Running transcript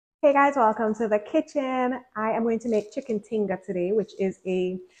Hey guys, welcome to the kitchen. I am going to make chicken tinga today, which is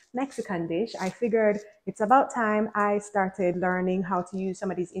a Mexican dish. I figured it's about time I started learning how to use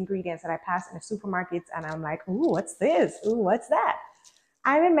some of these ingredients that I pass in the supermarkets, and I'm like, ooh, what's this? Ooh, what's that?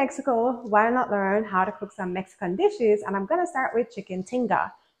 I'm in Mexico. Why not learn how to cook some Mexican dishes? And I'm gonna start with chicken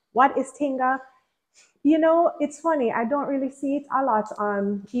tinga. What is tinga? You know, it's funny. I don't really see it a lot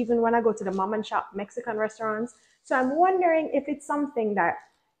even when I go to the mom and shop Mexican restaurants. So I'm wondering if it's something that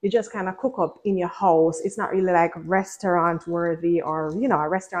you just kind of cook up in your house. It's not really like restaurant worthy or, a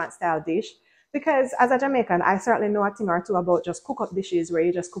restaurant style dish. Because as a Jamaican, I certainly know a thing or two about just cook up dishes where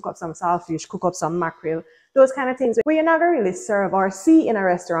you just cook up some saltfish, cook up some mackerel, those kind of things where you're not going to really serve or see in a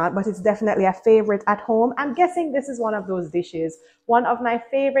restaurant, but it's definitely a favorite at home. I'm guessing this is one of those dishes. One of my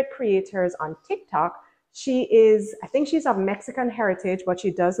favorite creators on TikTok, I think she's of Mexican heritage, but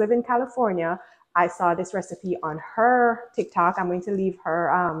she does live in California. I saw this recipe on her TikTok. I'm going to leave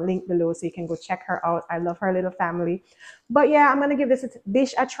her link below so you can go check her out. I love her little family. But yeah, I'm going to give this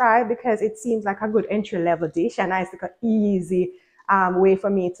dish a try because it seems like a good entry-level dish, and it's like an easy way for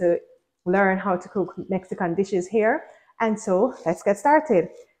me to learn how to cook Mexican dishes here. And so let's get started.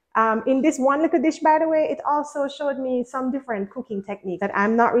 In this one little dish, by the way, it also showed me some different cooking techniques that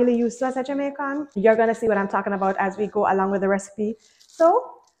I'm not really used to as a Jamaican. You're going to see what I'm talking about as we go along with the recipe.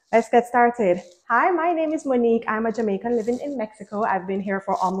 So let's get started. Hi, my name is Monique. I'm a Jamaican living in Mexico. I've been here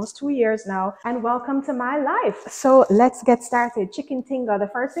for almost 2 years now, and welcome to my life. So let's get started. Chicken tinga. The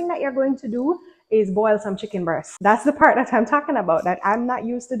first thing that you're going to do is boil some chicken breast. That's the part that I'm talking about that I'm not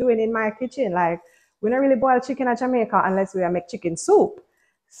used to doing in my kitchen. Like, we don't really boil chicken at Jamaica unless we make chicken soup.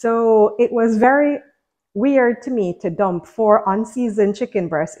 So it was very weird to me to dump 4 unseasoned chicken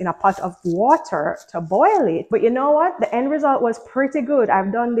breasts in a pot of water to boil it. But you know what? The end result was pretty good.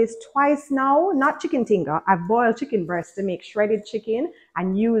 I've done this twice now, not chicken tinga. I've boiled chicken breasts to make shredded chicken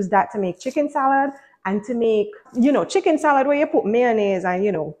and use that to make chicken salad and to make, chicken salad where you put mayonnaise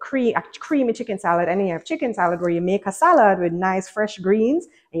and, creamy chicken salad. And you have chicken salad where you make a salad with nice fresh greens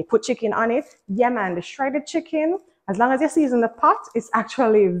and you put chicken on it. Yeah, man, the shredded chicken, as long as you season the pot, it's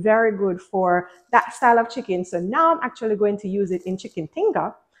actually very good for that style of chicken. So now I'm actually going to use it in chicken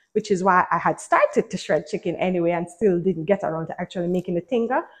tinga, which is why I had started to shred chicken anyway and still didn't get around to actually making the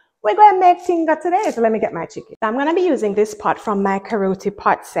tinga. We're going to make tinga today, so let me get my chicken. I'm going to be using this pot from my Karoti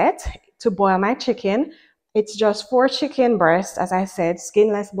pot set to boil my chicken. It's just 4 chicken breasts, as I said,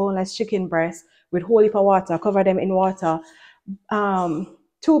 skinless, boneless chicken breasts with whole heap of water. Cover them in water.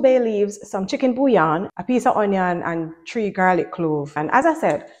 2 bay leaves, some chicken bouillon, a piece of onion, and 3 garlic cloves. And as I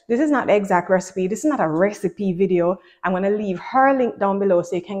said, this is not the exact recipe. This is not a recipe video. I'm going to leave her link down below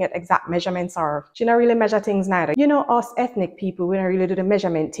so you can get exact measurements. Or she don't really measure things neither. You know, us ethnic people, we don't really do the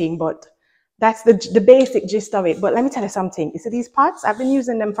measurement thing, but that's the basic gist of it. But let me tell you something. You see these pots? I've been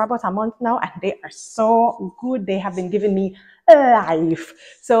using them for about a month now, and they are so good. They have been giving me life.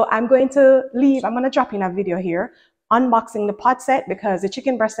 So I'm going to drop in a video here unboxing the pot set because the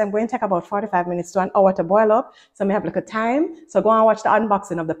chicken breast I'm going to take about 45 minutes to an hour to boil up. So I have like a time. So go and watch the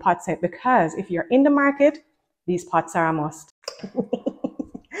unboxing of the pot set because if you're in the market, these pots are a must.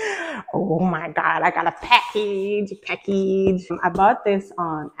 Oh my God, I got a package. I bought this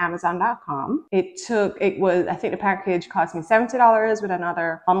on Amazon.com. I think the package cost me $70 with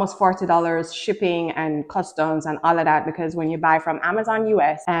another almost $40 shipping and customs and all of that, because when you buy from Amazon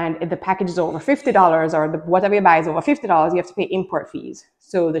US and if the package is over $50 or whatever you buy is over $50, you have to pay import fees.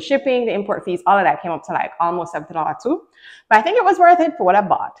 So the shipping, the import fees, all of that came up to like almost $70 too. But I think it was worth it for what I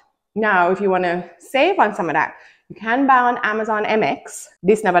bought. Now, if you want to save on some of that, you can buy on Amazon MX.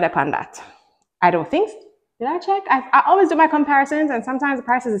 This never depend on that. I don't think. Did I check? I always do my comparisons, and sometimes the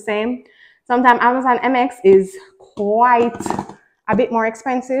price is the same. Sometimes Amazon MX is quite a bit more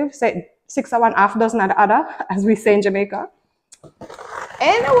expensive. Say 6 of one, half dozen of the other, as we say in Jamaica.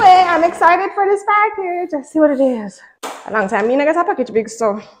 Anyway, I'm excited for this package. Let's see what it is. A long time, I get a package big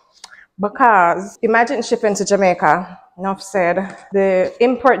so. Because imagine shipping to Jamaica. Enough said. The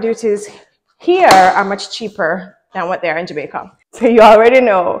import duties here are much cheaper than what they are in Jamaica. So you already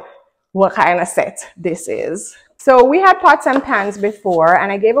know what kind of set this is. So we had pots and pans before,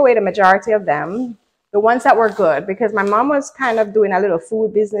 and I gave away the majority of them, the ones that were good, because my mom was kind of doing a little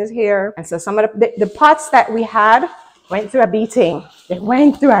food business here. And so some of the pots that we had went through a beating. They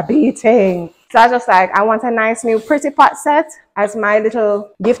went through a beating. So I was just like, I want a nice new pretty pot set as my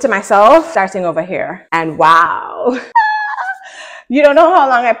little gift to myself, starting over here. And wow. You don't know how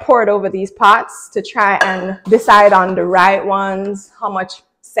long I poured over these pots to try and decide on the right ones, how much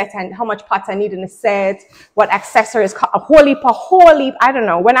set and how much pots I need in a set, what accessories, a whole heap, I don't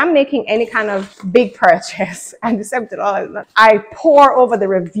know. When I'm making any kind of big purchase and accept it all, I pour over the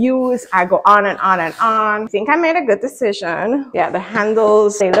reviews. I go on and on and on. I think I made a good decision. Yeah, the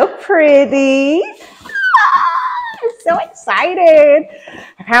handles, they look pretty. I'm so excited.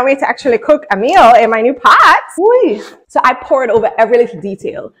 I can't wait to actually cook a meal in my new pots. Ooh. So I poured over every little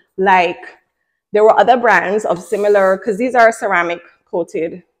detail. Like, there were other brands of similar, because these are ceramic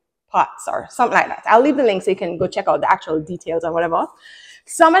coated pots or something like that. I'll leave the link so you can go check out the actual details or whatever.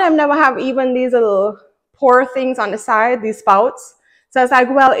 Some of them never have even these little pour things on the side, these spouts. So I was like,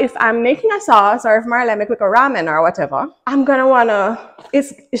 well, if I'm making a sauce or if Marla make like a ramen or whatever, I'm going to want to,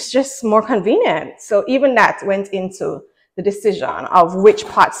 it's just more convenient. So even that went into the decision of which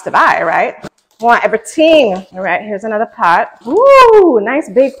pots to buy, right? Want everything. All right, here's another pot. Ooh, nice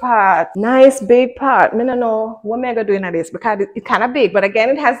big pot. Nice big pot. I don't know what am I gonna do in this because it's kind of big, but again,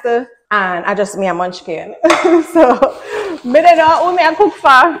 it has the, and I just me a munchkin. So, I don't know what I cook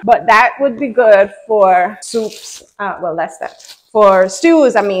for, but that would be good for soups. Well, that's that. For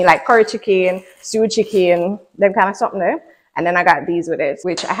stews, I mean, like curry chicken, stewed chicken, them kind of something there. And then I got these with it,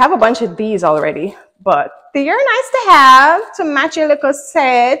 which I have a bunch of these already, but they're nice to have to match your little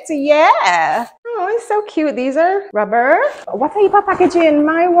set. Yeah. Oh, it's so cute. These are rubber. What are you packaging?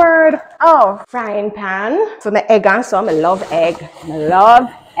 My word. Oh, frying pan. So the egg and some. I love egg. I love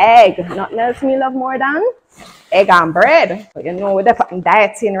egg. Nothing else me love more than egg and bread. But you know, they're putting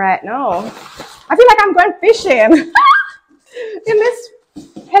dieting right now. I feel like I'm going fishing in this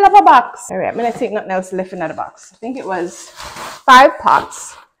hell of a box. All right, I'm gonna take nothing else left in the box. I think it was 5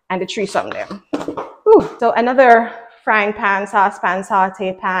 pots and the 3 something there. Ooh, so another frying pan, saucepan,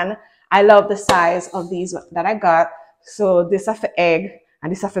 saute pan. I love the size of these that I got. So this is for egg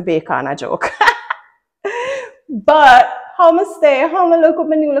and this is for bacon, a joke. But how much stay? How much look at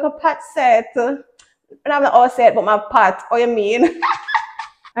my new little pot set? And I'm not all set, but my pot. What you mean?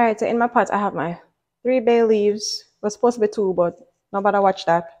 All right, so in my pot I have my 3 bay leaves. It was supposed to be 2, but nobody watch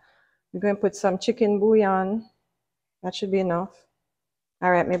that. We're going to put some chicken bouillon. That should be enough. All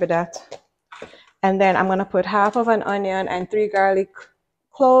right, maybe that. And then I'm going to put half of an onion and 3 garlic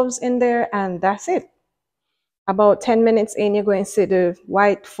cloves in there, and that's it. About 10 minutes in, you're going to see the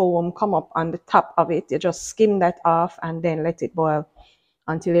white foam come up on the top of it. You just skim that off and then let it boil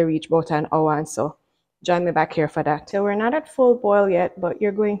until you reach about an hour. And so join me back here for that. So we're not at full boil yet, but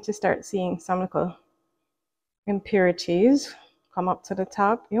you're going to start seeing some little impurities come up to the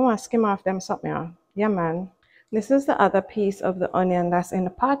top. You want to skim off them something. Yeah, man. This is the other piece of the onion that's in the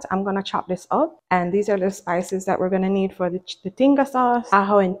pot. I'm going to chop this up. And these are the spices that we're going to need for the tinga sauce.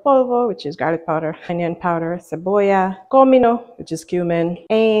 Ajo en polvo, which is garlic powder. Onion powder. Cebolla. Comino, which is cumin.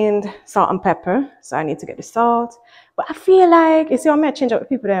 And salt and pepper. So I need to get the salt. But I feel like, you see, I'm going to change up the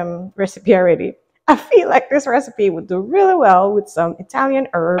people them recipe already. I feel like this recipe would do really well with some Italian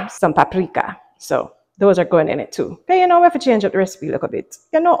herbs, some paprika. So those are going in it too. Okay, you know, we have to change up the recipe a little bit.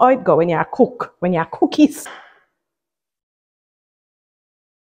 You know how it go when you cook, when you cookies.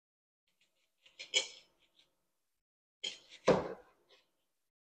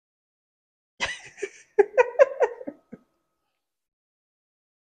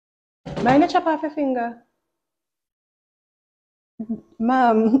 Mind chop off your finger.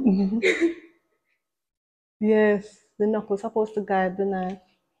 Mom. Yes, the knuckle's supposed to guide the knife.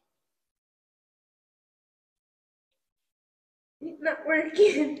 It's not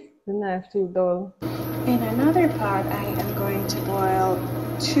working. The knife too dull. In another pot, I am going to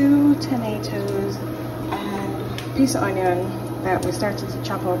boil 2 tomatoes and a piece of onion that we started to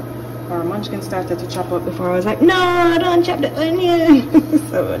chop up, or Munchkin started to chop up before I was like, no, don't chop the onion.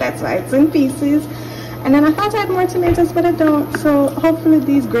 So that's why it's in pieces. And then I thought I had more tomatoes, but I don't. So hopefully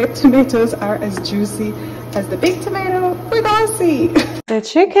these grape tomatoes are as juicy as the big tomato. We're gonna see. The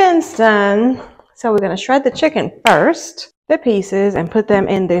chicken's done. So we're gonna shred the chicken first, the pieces, and put them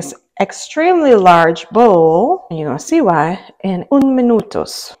in this extremely large bowl. And you're gonna see why in un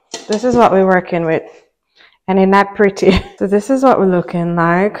minutos. This is what we're working with. And it's not pretty. So this is what we're looking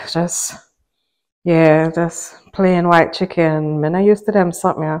like. Just, yeah, just plain white chicken. I'm not used to them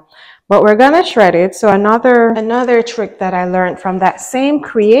something. Yeah. But we're gonna shred it. So another trick that I learned from that same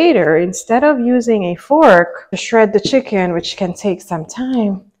creator, instead of using a fork to shred the chicken, which can take some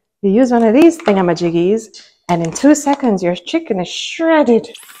time, you use one of these thingamajiggies, and in 2 seconds your chicken is shredded.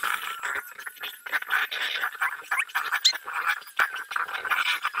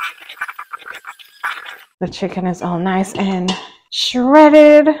 The chicken is all nice and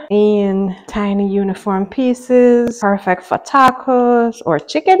shredded in tiny uniform pieces, perfect for tacos or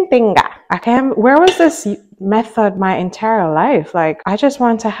chicken tinga. Where was this method my entire life? Like, I just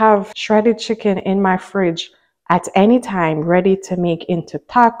want to have shredded chicken in my fridge at any time, ready to make into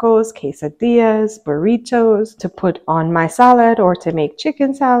tacos, quesadillas, burritos, to put on my salad or to make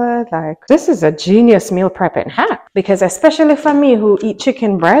chicken salad. Like, this is a genius meal prepping hack, because especially for me who eat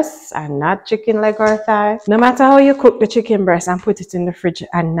chicken breasts and not chicken leg or thigh, no matter how you cook the chicken breast and put it in the fridge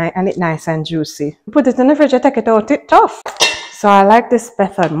and it's nice and juicy, put it in the fridge and take it out, it's tough. So I like this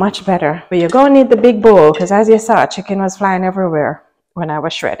method much better. But you're gonna need the big bowl, because as you saw, chicken was flying everywhere when I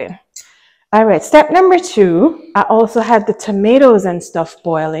was shredding. All right, step number 2, I also had the tomatoes and stuff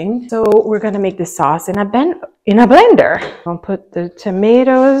boiling. So we're gonna make the sauce in a blender. I'm gonna put the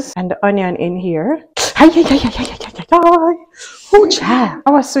tomatoes and the onion in here. Oh, child,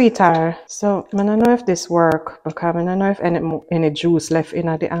 our sweetheart. So I don't know if this work, because I don't know if any juice left in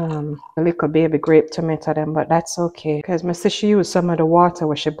the little baby grape tomato them, but that's okay, because my sister used some of the water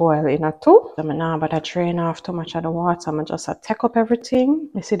where she boiled in it too. So now, but I drain off too much of the water. I'm just take up everything.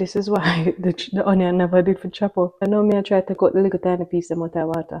 You see, this is why the onion never did for chop up. I know me, I try to cut the little tiny piece of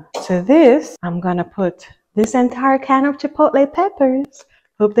water. So this, I'm gonna put this entire can of chipotle peppers.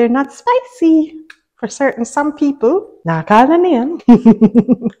 Hope they're not spicy. For some people, not call the name. I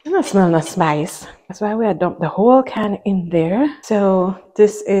don't smell no spice. That's why we dumped the whole can in there. So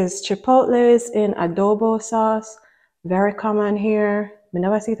this is chipotles in adobo sauce. Very common here. We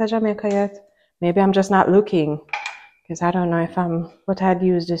never see it in Jamaica yet. Maybe I'm just not looking, because I don't know if what I'd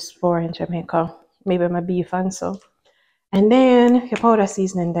use this for in Jamaica. Maybe my beef and so. And then your powder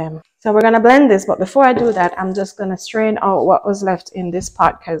seasoning them. So we're gonna blend this, but before I do that, I'm just gonna strain out what was left in this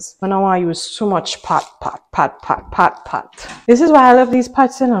pot, because I don't want to use too much pot. This is why I love these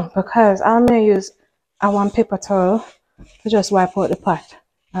pots, you know, because I'm gonna use a 1 paper towel to just wipe out the pot.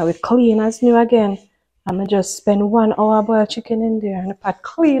 I will clean as new again. I'm gonna just spend 1 hour boiled chicken in there and the pot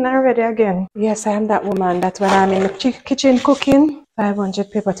clean and ready again. Yes, I am that woman. That's when I'm in the kitchen cooking.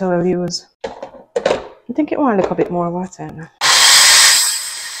 500 paper towel use. I think it wants a little bit more water now.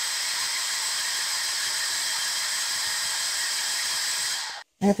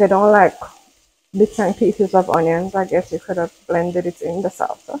 And if you don't like bits and pieces of onions, I guess you could have blended it in the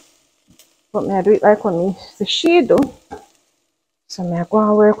salsa. But me I do it like what me see she do. So me I go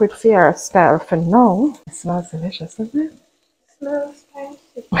and work with Fiera style for now. It smells delicious, doesn't it? It smells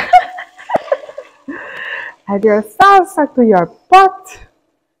spicy. Add your salsa to your pot.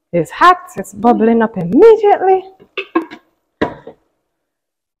 It's hot, it's bubbling up immediately.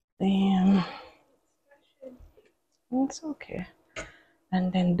 Damn. It's okay.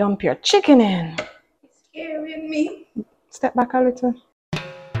 And then dump your chicken in. It's scaring me. Step back a little.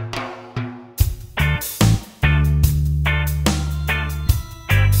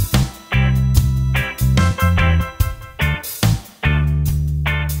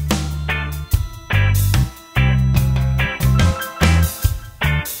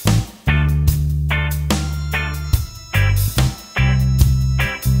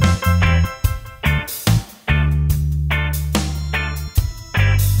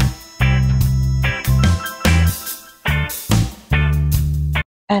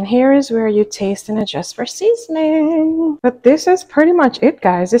 And here is where you taste and adjust for seasoning. But this is pretty much it,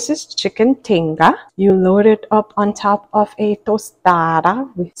 guys. This is chicken tinga. You load it up on top of a tostada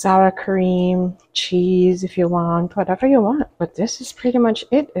with sour cream, cheese if you want, whatever you want. But this is pretty much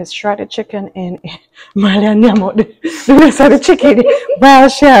it. It's shredded chicken in the rest of the chicken. Well,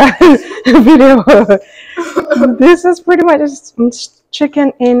 share video. This is pretty much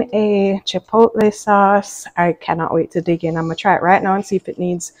chicken in a chipotle sauce. I cannot wait to dig in. I'm gonna try it right now and see if it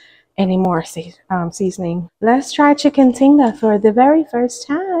needs any more seasoning. Let's try chicken tinga for the very first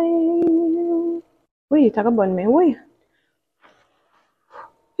time. Wait, talk about me. Wait.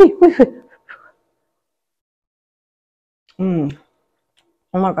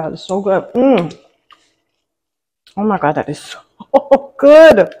 Oh my god, it's so good. Oh my god, that is so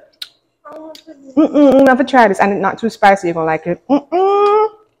good. Never try this, and it's not too spicy. You're gonna like it.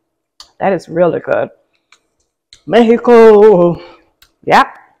 That is really good. Mexico.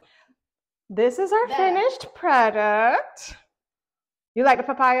 Yeah. This is our finished product. You like the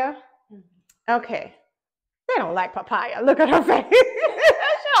papaya? Okay. They don't like papaya. Look at her face.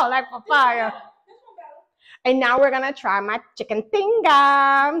 She don't like papaya. And now we're gonna try my chicken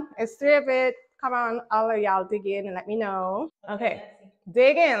tinga. It's 3 of it. Come on, all of y'all dig in and let me know. Okay,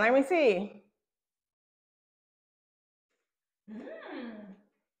 dig in. Let me see.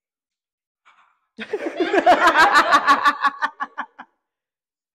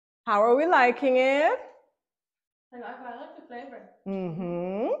 How are we liking it? flavor.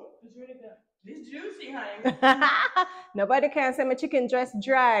 It's really good. It's juicy, honey. Nobody can say my chicken breast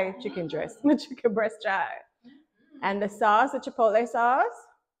dry. Chicken breast. My chicken breast dry. And the sauce, the chipotle sauce.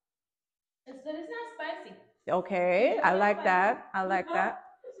 It's good. It's not spicy. Okay, I like that. I like that.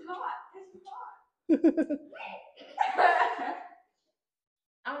 It's hot.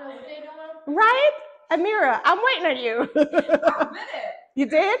 I don't know what they're doing. Right? Amira, I'm waiting on you. I did it. You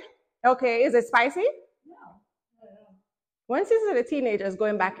did? Okay, is it spicy? No. Once you see the teenagers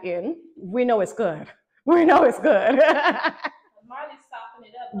going back in, we know it's good. We know it's good. Marley's softening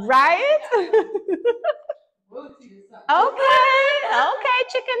it up. Right? Okay,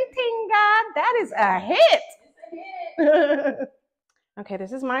 Chicken Tinga. That is a hit. It's a hit. Okay,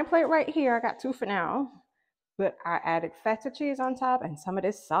 this is my plate right here. I got 2 for now. But I added feta cheese on top and some of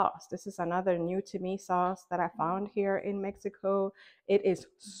this sauce. This is another new to me sauce that I found here in Mexico. It is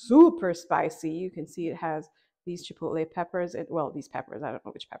super spicy. You can see it has these chipotle peppers. These peppers, I don't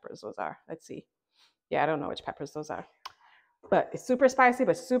know which peppers those are. Let's see. Yeah, I don't know which peppers those are. But it's super spicy,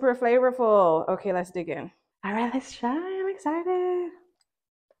 but super flavorful. Okay, let's dig in. All right, let's try. I'm excited.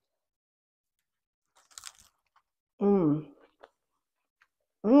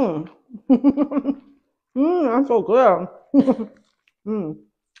 That's so good.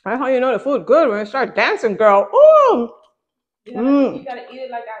 That's how you know the food good, when you start dancing, girl. Ooh. You gotta eat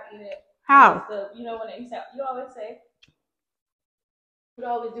it like I eat it. How? You know when you always say. What I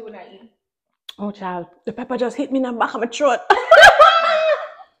always do when I eat. Oh, child, the pepper just hit me in the back of my throat.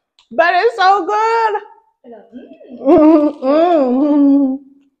 But it's so good.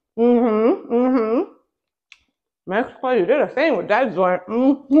 Mexico, you did a thing with that joint.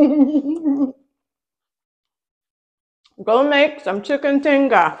 Go make some chicken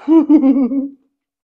tinga.